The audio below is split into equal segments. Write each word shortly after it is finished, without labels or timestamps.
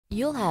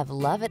You'll have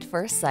love at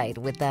first sight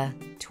with the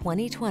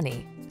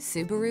 2020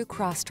 Subaru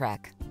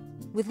Crosstrek.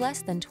 With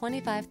less than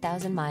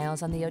 25,000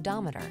 miles on the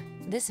odometer,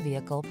 this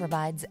vehicle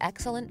provides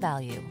excellent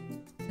value.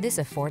 This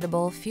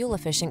affordable,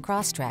 fuel-efficient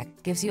Crosstrek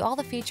gives you all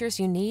the features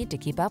you need to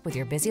keep up with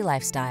your busy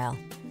lifestyle.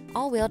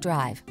 All-wheel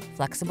drive,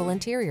 flexible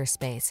interior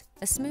space,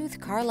 a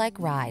smooth car-like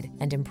ride,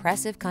 and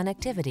impressive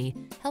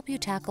connectivity help you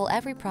tackle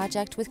every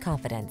project with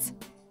confidence.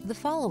 The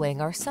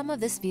following are some of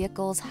this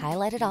vehicle's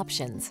highlighted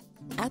options: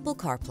 Apple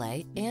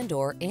CarPlay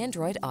and/or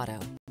Android Auto,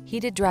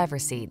 heated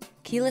driver's seat,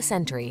 keyless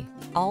entry,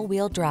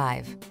 all-wheel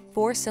drive,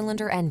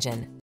 4-cylinder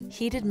engine,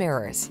 heated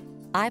mirrors,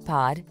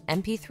 iPod,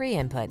 MP3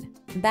 input,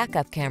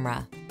 backup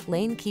camera,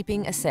 lane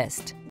keeping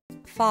assist,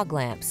 fog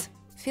lamps.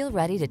 Feel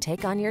ready to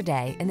take on your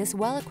day in this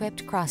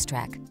well-equipped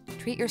Crosstrek.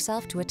 Treat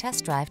yourself to a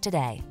test drive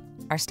today.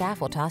 Our staff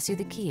will toss you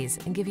the keys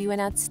and give you an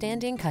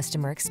outstanding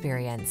customer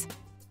experience.